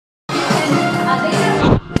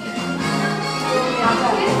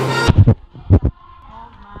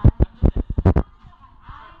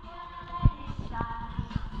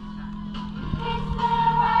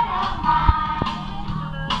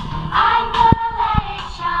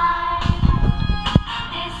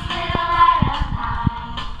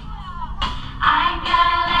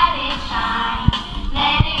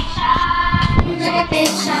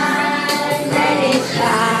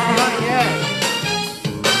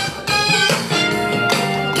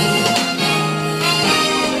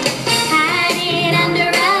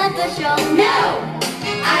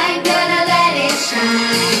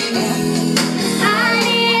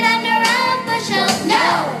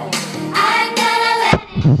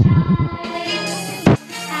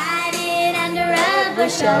Hide it under a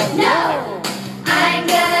bushel. No! I'm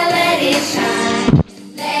gonna let it shine.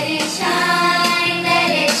 Let it shine,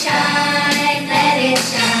 let it shine, let it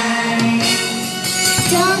shine.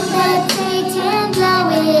 Don't let Satan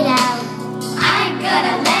blow it out. I'm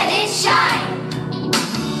gonna let it shine.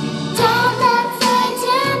 Don't let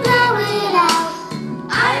Satan blow it out.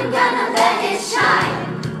 I'm gonna let it shine.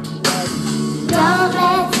 Don't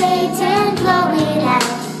let Satan blow it out.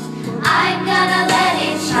 I'm gonna let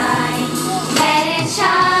it shine. Let it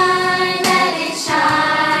shine, let it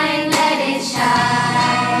shine, let it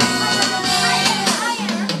shine.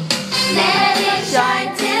 Let it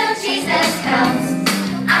shine till Jesus comes.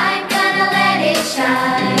 I'm gonna let it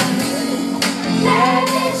shine. Let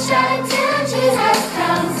it shine till Jesus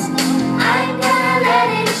comes. I'm gonna let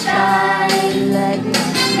it shine. Let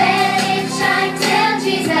it shine till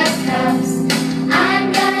Jesus comes.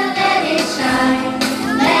 I'm gonna let it shine.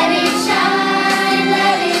 Let it shine,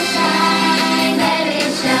 let it shine, let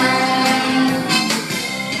it shine.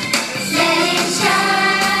 Let it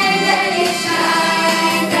shine, let it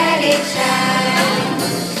shine, let it shine.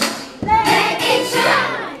 Let it shine.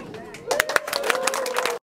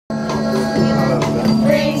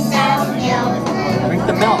 Bring some milk. Drink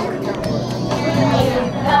the milk.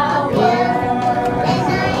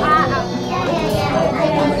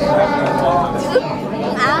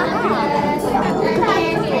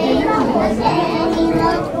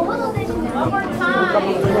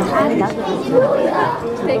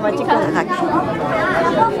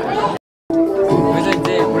 여기서 이제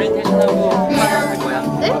오리엔테이션하고 할 거야.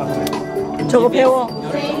 네? 저거 배워.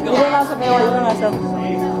 일어나서 배워. 일어나서.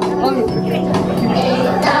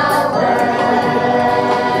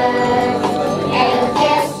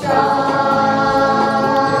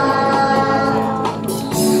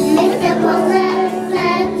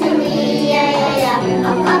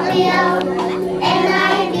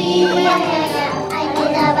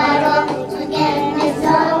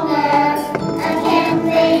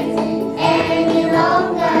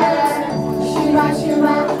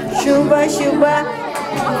 슈바 슈바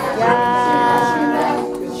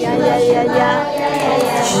야야야야야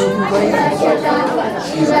슈바 슈바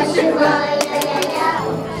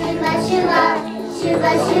슈바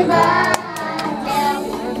슈바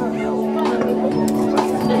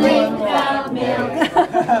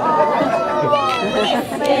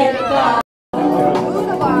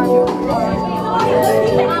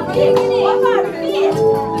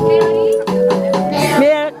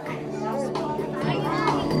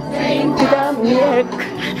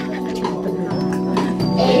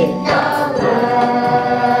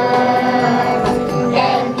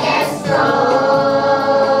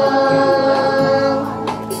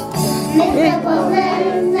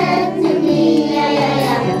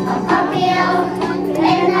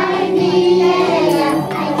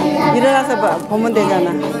일어나서 보면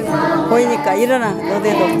되잖아. 보이니까 일어나.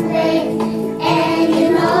 너네도.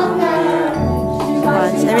 와,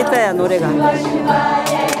 재밌다 야 노래가.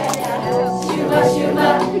 슈바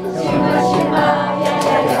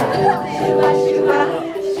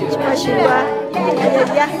슈바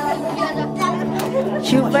야야야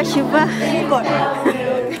슈바 슈바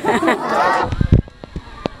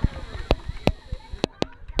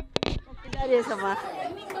그 자리에서 봐.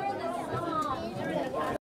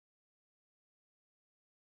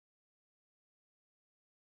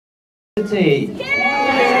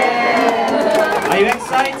 Are you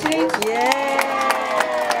excited? Yeah.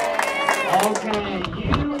 Okay,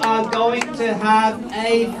 you are going to have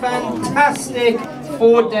a fantastic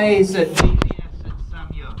 4 days at VBS at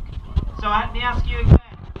Syuic. So let me ask you again,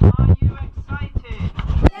 are you excited?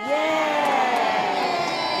 Yeah.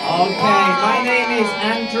 Okay, my name is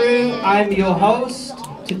Andrew. I'm your host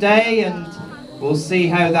today, and we'll see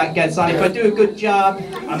how that gets on. If I do a good job,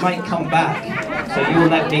 I might come back. So you'll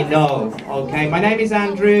let me know. Okay, my name is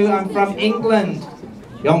Andrew. I'm from England.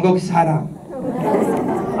 영국 사람.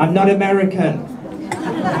 I'm not American.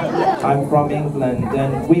 I'm from England,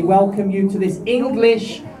 and we welcome you to this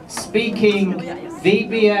English-speaking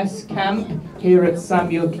VBS camp here at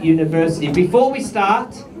Syuic University. Before we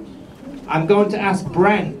start, I'm going to ask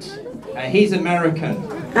Brent. He's American.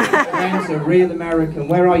 Brent's a real American.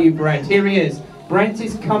 Where are you, Brent? Here he is. Brent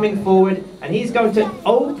is coming forward, and he's going to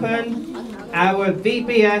open our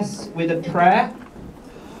VBS with a prayer,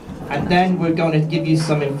 and then we're going to give you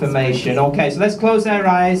some information. Okay, so let's close our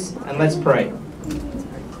eyes and let's pray.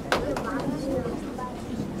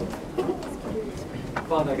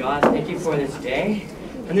 Father God, thank you for this day.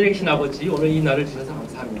 하늘에 계신 아버지, 오늘 이 날을 주셔서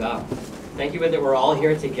감사합니다. Thank you that we're all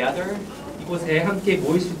here together. 곳에 함께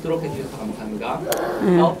모일 수 있도록 해주셔서 감사합니다.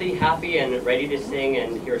 Healthy, happy, and ready to sing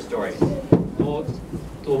and hear stories.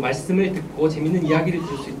 또 말씀을 듣고 재밌는 이야기를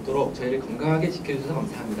들을 수 있도록 저희를 건강하게 지켜주셔서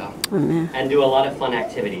감사합니다. And do a lot of fun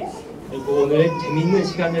activities. 그리고 오늘 재밌는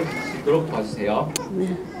시간을 가질 수 있도록 도와주세요.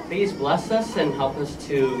 Please bless us and help us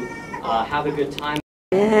to have a good time.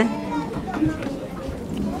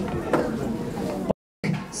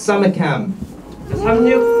 Summer camp.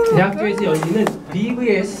 삼육 대학교에서 열리는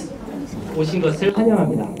VBS 오신 것을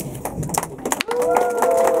환영합니다.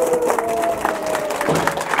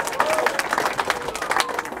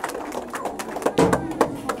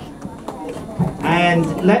 And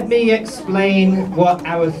let me explain what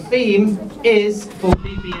our theme is for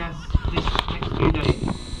VBS this next few days.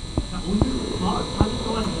 오늘부터 4주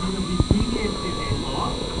동안 열리는 우리 VBS에 대해서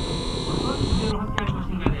어떤 주제로 함께할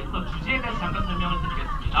것인가에 대해서 주제에 대해서 잠깐 설명을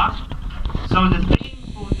드리겠습니다. So the theme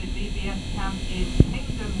for the VBS camp is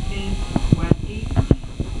Kingdom Kids, where each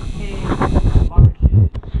kid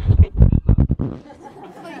flourishes.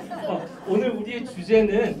 오늘 우리의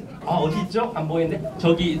주제는 어디 있죠? 안 보이는데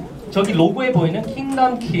저기 로고에 보이는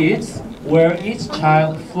Kingdom Kids, where each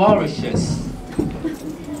child flourishes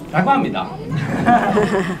라고 합니다.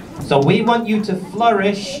 So we want you to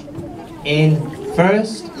flourish in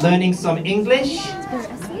first learning some English,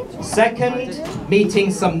 second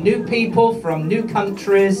meeting some new people from new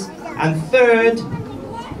countries, and third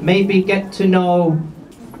maybe get to know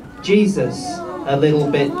Jesus a little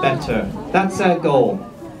bit better. That's our goal.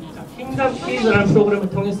 킹덤 키즈라는 프로그램을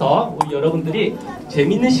통해서 우리 여러분들이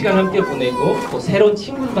재밌는 시간 함께 보내고 또 새로운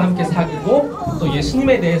친구들과 함께 사귀고 또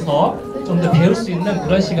예수님에 대해서 좀 더 배울 수 있는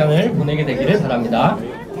그런 시간을 보내게 되기를 바랍니다.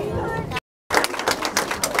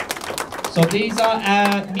 So these are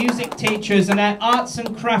our music teachers and our arts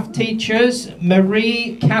and craft teachers,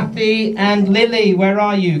 Marie, Kathy and Lily. Where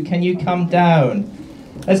are you? Can you come down?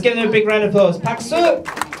 Let's give them a big round of applause. 박수!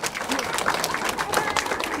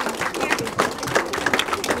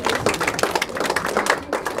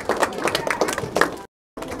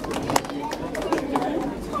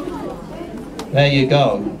 There you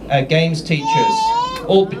go. Games teachers.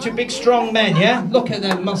 All big strong men, yeah? Look at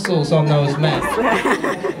the muscles on those men.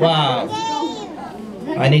 Wow.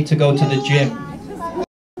 I need to go to the gym.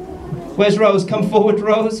 Where's Rose? Come forward,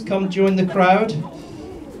 Rose. Come join the crowd.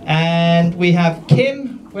 And we have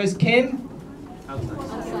Kim. Where's Kim?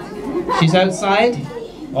 She's outside?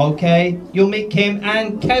 Okay. You'll meet Kim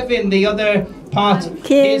and Kevin, the other part.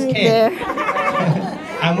 Here's Kim.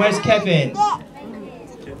 And where's Kevin?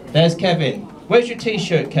 There's Kevin. Where's your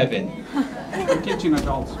t-shirt, Kevin? I'm teaching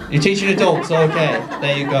adults. You're teaching adults, okay.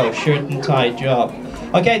 There you go, shirt and tie job.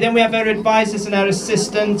 Okay, then we have our advisors and our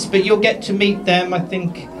assistants, but you'll get to meet them, I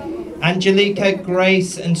think. Angelica,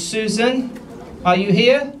 Grace and Susan. Are you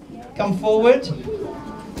here? Come forward.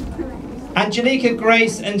 Angelica,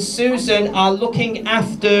 Grace and Susan are looking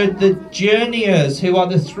after the journeyers, who are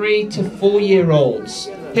the 3 to 4 year olds.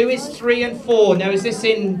 Who is 3 and 4? Now is this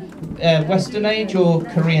in Western age or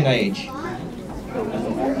Korean age?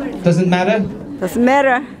 Doesn't matter? Doesn't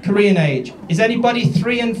matter. Korean age. Is anybody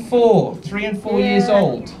 3 and 4? 3 and 4 years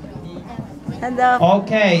old? And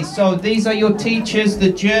Okay, so these are your teachers,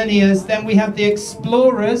 the journeyers. Then we have the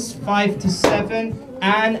explorers, 5 to 7,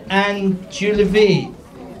 Anne and Julevi.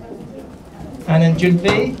 Anne and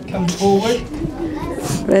Julevi, come forward.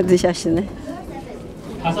 레드샷이네.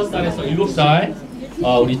 5살에서 7살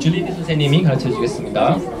우리 줄리비 선생님이 가르쳐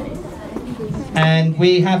주겠습니다. And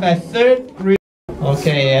we have a third group.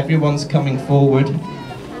 Okay, everyone's coming forward.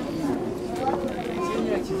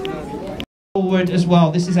 Forward as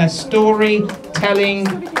well. This is our storytelling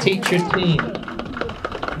teacher team.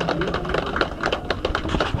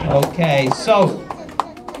 Okay, so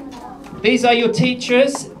these are your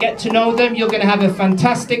teachers. Get to know them. You're going to have a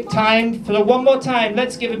fantastic time. For one more time,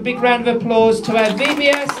 let's give a big round of applause to our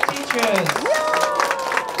VBS teachers.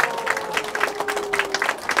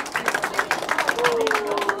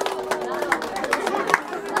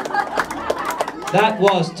 That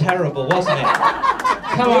was terrible, wasn't it?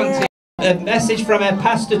 Come on, team. A message from our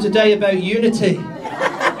pastor today about unity.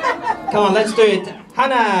 Come on, let's do it.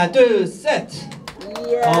 하나, 둘, 셋.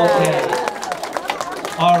 Okay.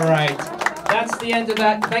 All right. That's the end of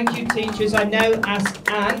that. Thank you, teachers. I now ask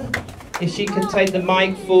Anne if she could take the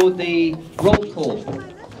mic for the roll call.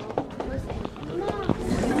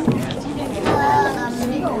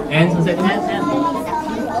 And 선생님.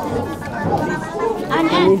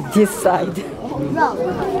 This side.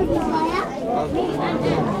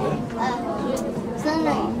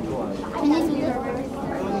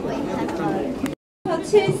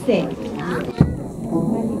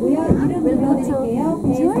 이름을 불러드릴게요.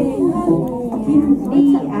 배세현,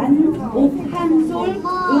 김리안, 옥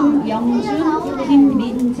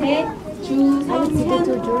김민재,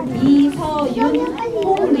 주성현, 이서윤,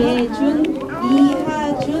 홍예준,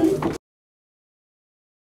 이하준.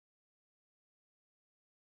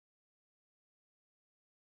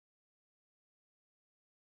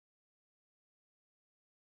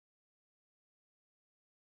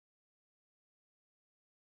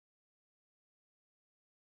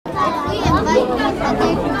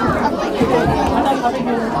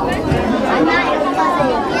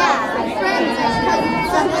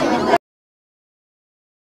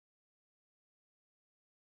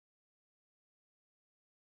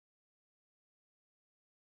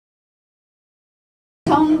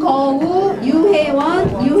 정거우,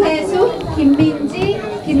 유혜원, 유혜숙, 김민지,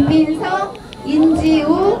 김민서,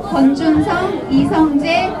 인지우, 권준성,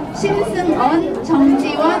 이성재, 심승언,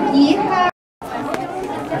 정지원, 이하.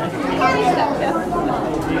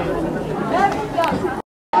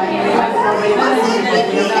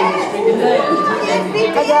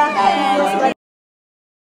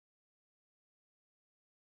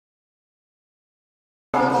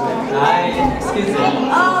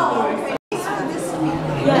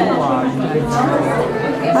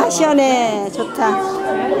 아 시원해 좋다.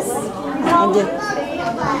 이제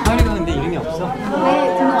하은이가 근데 이름이 없어?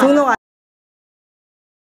 등록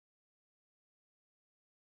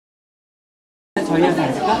저희한테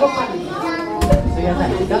안 쓸까? 저희한테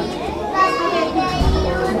안 쓸까?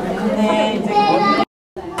 네 이제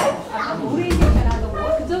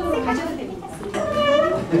그쪽으로 가셔도 됩니다.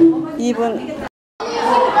 2분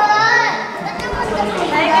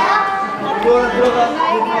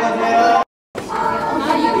들어가세요.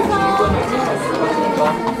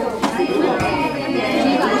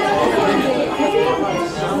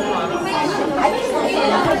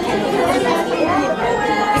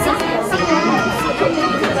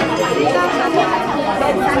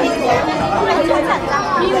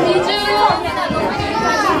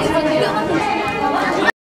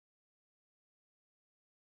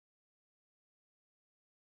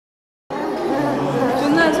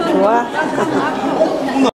 좋아.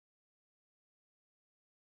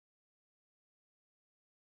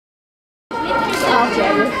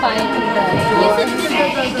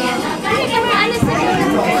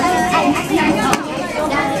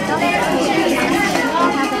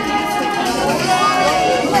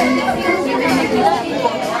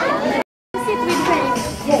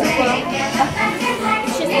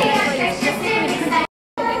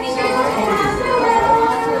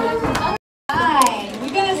 We're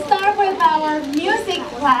gonna start with our music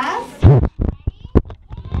class.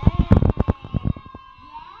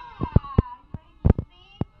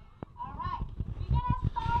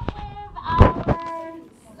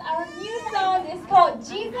 Our new song is called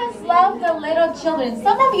Jesus Loves the Little Children.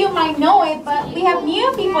 Some of you might know it, but we have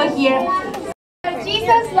new people here.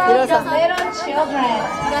 Jesus loves the little children.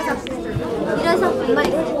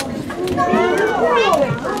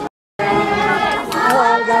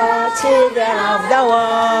 All the children of the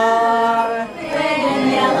world.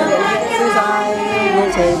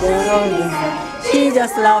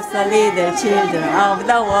 Jesus loves the little children of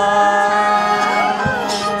the world.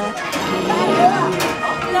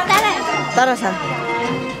 따라서.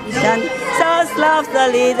 Jesus loves the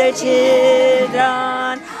little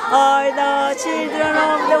children, all the children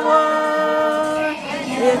of the world.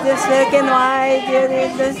 It's the second white,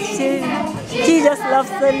 Jesus loves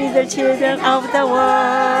the little children of the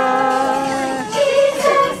world.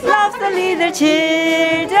 Jesus loves the little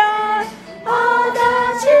children, all the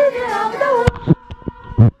children of the world.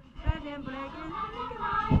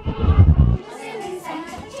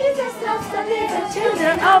 Jesus loves the little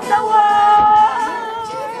children of the world.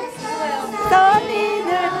 The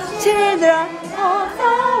little children of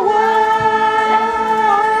the world.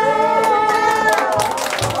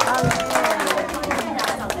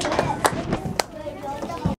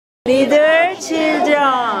 Little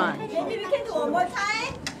children. Maybe we can do one more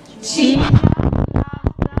time. Jesus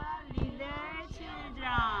loves the little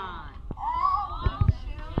children.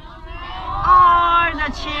 All the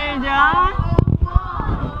children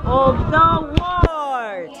of the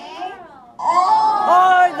world.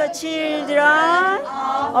 All the children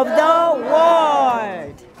of the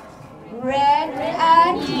world. Red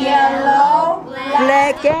and yellow,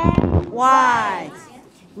 Black and white.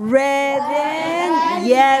 Red and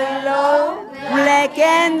yellow, black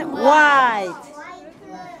and white.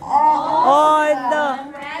 All the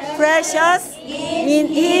precious in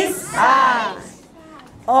his eyes.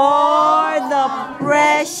 All the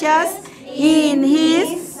precious in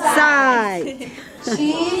his sight.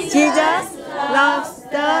 Jesus loves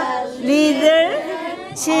the little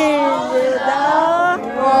children of the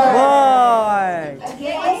world.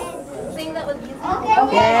 Sing that with music.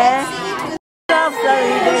 Yeah. Love the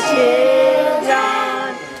little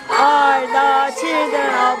children, all the children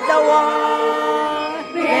of the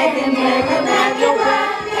world. Let them make a magic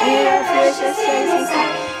world, in a precious face.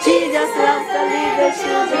 Jesus loves the little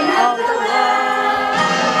children of the world.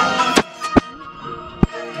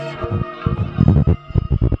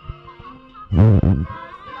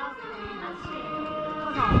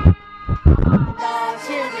 The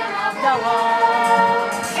children of the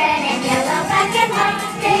world. Red and yellow, black and white,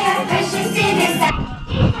 they are precious in His sight.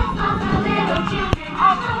 Jesus loves the little children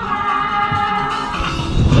of the world.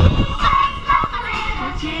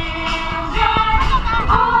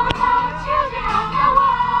 All the children of the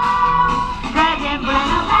world. Red and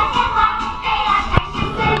yellow, black and white, they are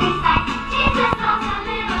precious in His sight. Jesus loves the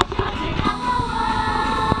little children of the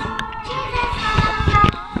world. Jesus loves the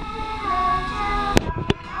little children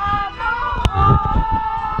of the world.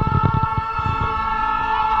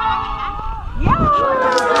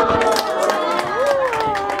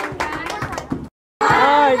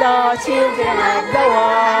 All the children of the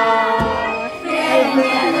world. Red and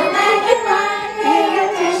yellow, black and white, they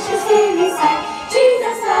are precious in His sight.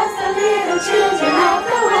 Jesus loves the little children of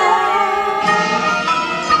the world.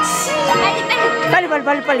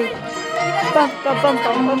 빨리.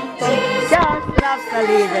 빰빰빰빰빰빰. Just loves the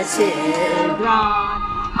little children.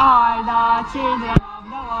 All the children of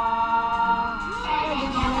the world.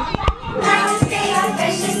 They are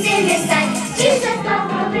precious in His sight. Jesus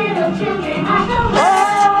loves the little children of the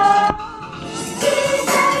world.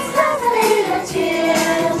 Jesus loves the little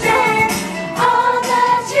children, all the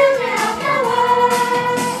children of the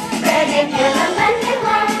world. Red and yellow, black and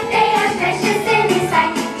white, they are precious in His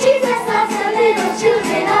sight. Jesus loves the little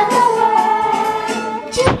children of the world.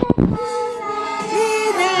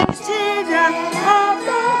 Little children of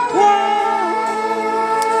the world.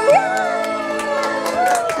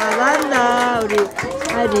 잘한다 우리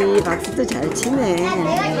하리 박수도 잘 치네.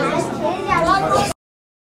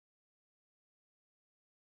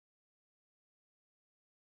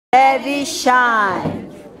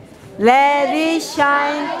 Let it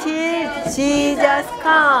shine till Jesus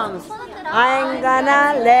comes. I'm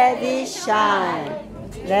gonna let it shine.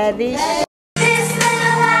 Let it shine. This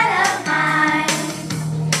little light of mine,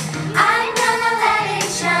 I'm gonna let it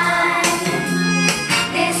shine.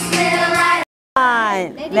 This little light.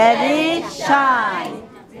 Let it shine.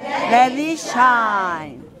 Let it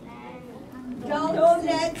shine.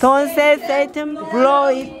 Don't say Satan, blow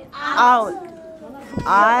it out.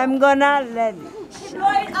 I'm gonna let it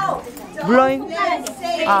shine. Blowing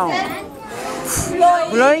out.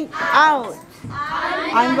 Blowing out.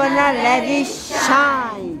 I'm gonna let it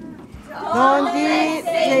shine. Don't let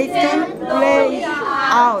Satan blow it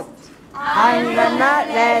out. I'm gonna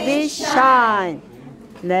let it shine.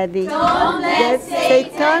 Let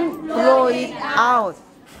Satan blow it out.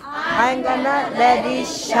 I'm gonna let it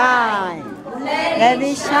shine. Let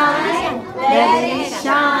it shine. Let it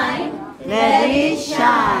shine. Let it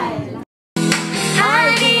shine.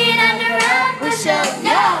 Hiding under a bushel,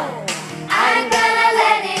 no, I'm gonna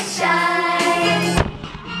let it shine.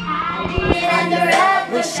 Hiding under a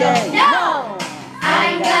bushel, no,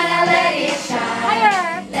 I'm gonna let it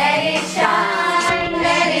shine. Let it shine,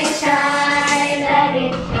 let it shine, let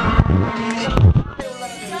it shine.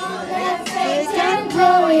 Don't let Satan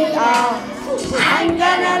blow it out. I'm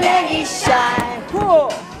gonna let it shine.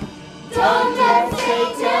 Don't let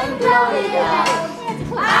Satan blow it out.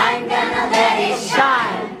 I'm gonna let it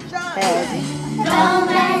shine. Don't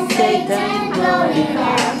let Satan blow it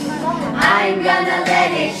out. I'm gonna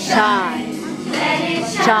let it shine. Let it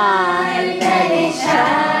shine, let it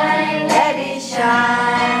shine, let it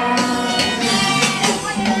shine.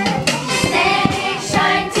 Let it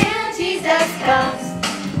shine till Jesus comes.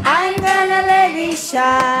 I'm gonna let it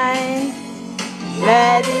shine.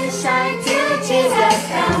 Let it shine till Jesus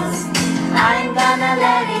comes. I'm gonna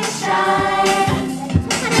let it shine.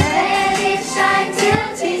 Let it shine till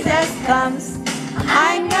Jesus comes.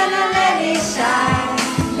 I'm gonna let it shine.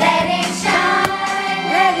 let it shine.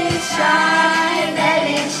 Let it shine. Let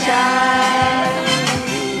it shine.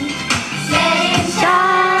 Let it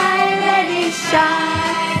Shine. Let it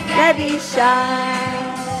shine. Let it shine.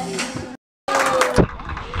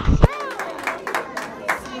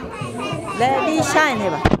 Let it shine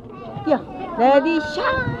해봐. 뛰어. Let it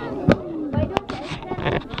shine.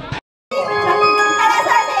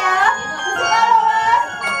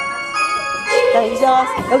 자,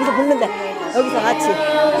 여기서 부르는데 여기서 같이.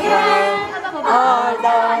 All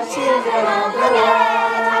the children of the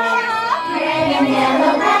world. Red and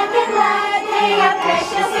yellow, black and white, they are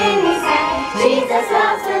precious in His sight. Jesus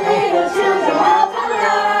loves the little children of the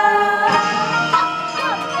world.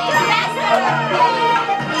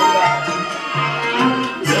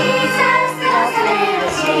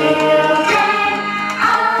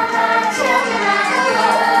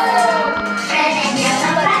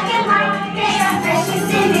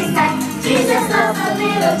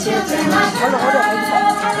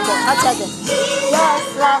 같이 하자.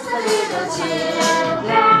 Just love the little children,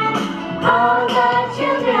 all the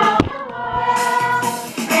children of the world.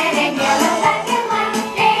 Red and yellow, black and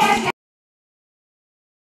white, they are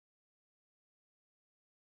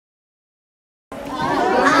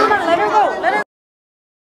Let her go. Let her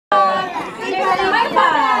High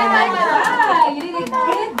five! Wow, you did a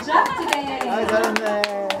good job today.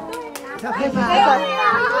 잘했네.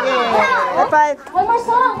 High five. One more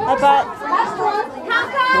song. High five. Last one. Come,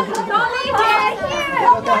 don't leave here.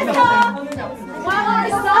 One more song. One more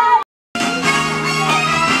song.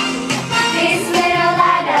 this little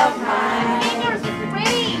light of mine.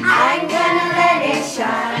 I'm gonna let it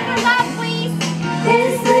shine.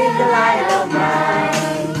 This little light of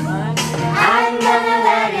mine. I'm gonna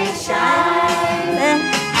let it shine.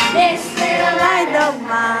 This little light of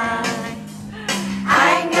mine.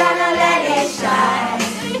 I'm gonna let it shine.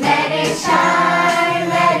 Let it shine.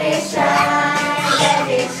 Let it shine. Let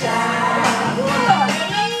it shine.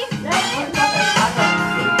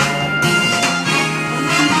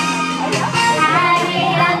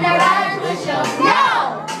 Hiding under a bushel.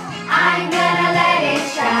 No! I'm gonna let it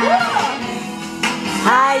shine.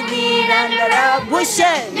 Hiding under a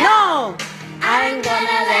bushel. No. I'm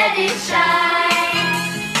gonna let it shine.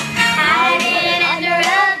 Hiding under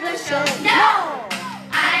a bushel. No!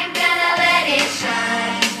 I'm gonna let it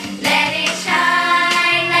shine. Let it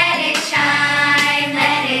shine. Let it shine.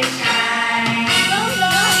 Let it shine.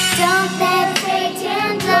 Don't let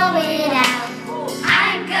Satan blow it out.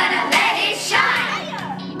 I'm gonna let it shine.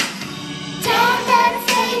 Don't let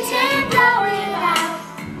Satan blow it out.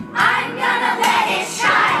 I'm gonna let it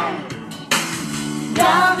shine.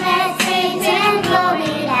 Don't let Satan blow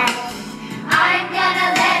it out. I'm gonna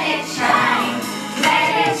let it shine.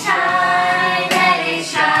 Let it shine. Let it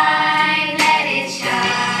shine. Let it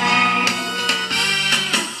shine.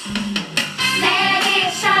 Let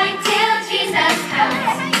it shine till Jesus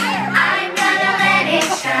comes. I'm gonna let it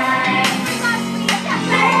shine.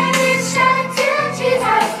 Let it shine till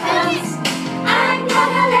Jesus comes. I'm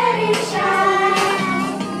gonna let it shine.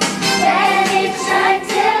 Let it shine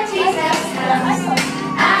till Jesus comes.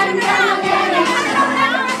 I'm gonna let it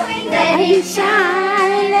shine. Let it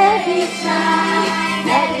shine. Let it shine.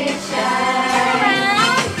 Let it shine.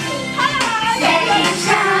 Let it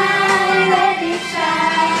shine. Let it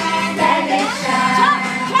shine. Let it shine.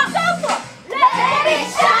 Let it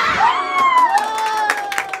shine.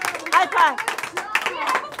 High five.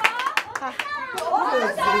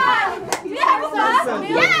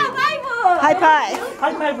 High five.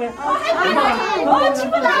 하이파이브야.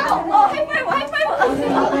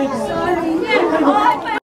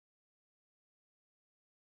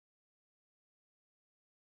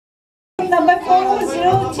 Number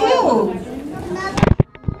 402.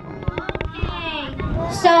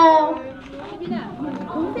 So,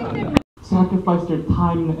 Sacrifice their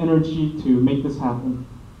time and energy to make this happen.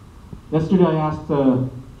 Yesterday I asked the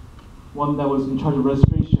one that was in charge of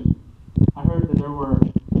registration. I heard that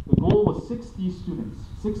the goal was 60 students,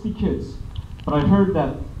 60 kids. But I heard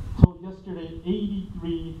that till yesterday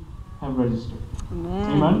 83 have registered.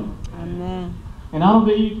 Amen? Amen. And out of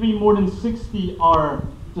the 83, more than 60 are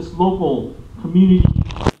just local community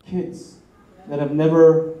kids that have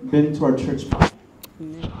never been to our church before.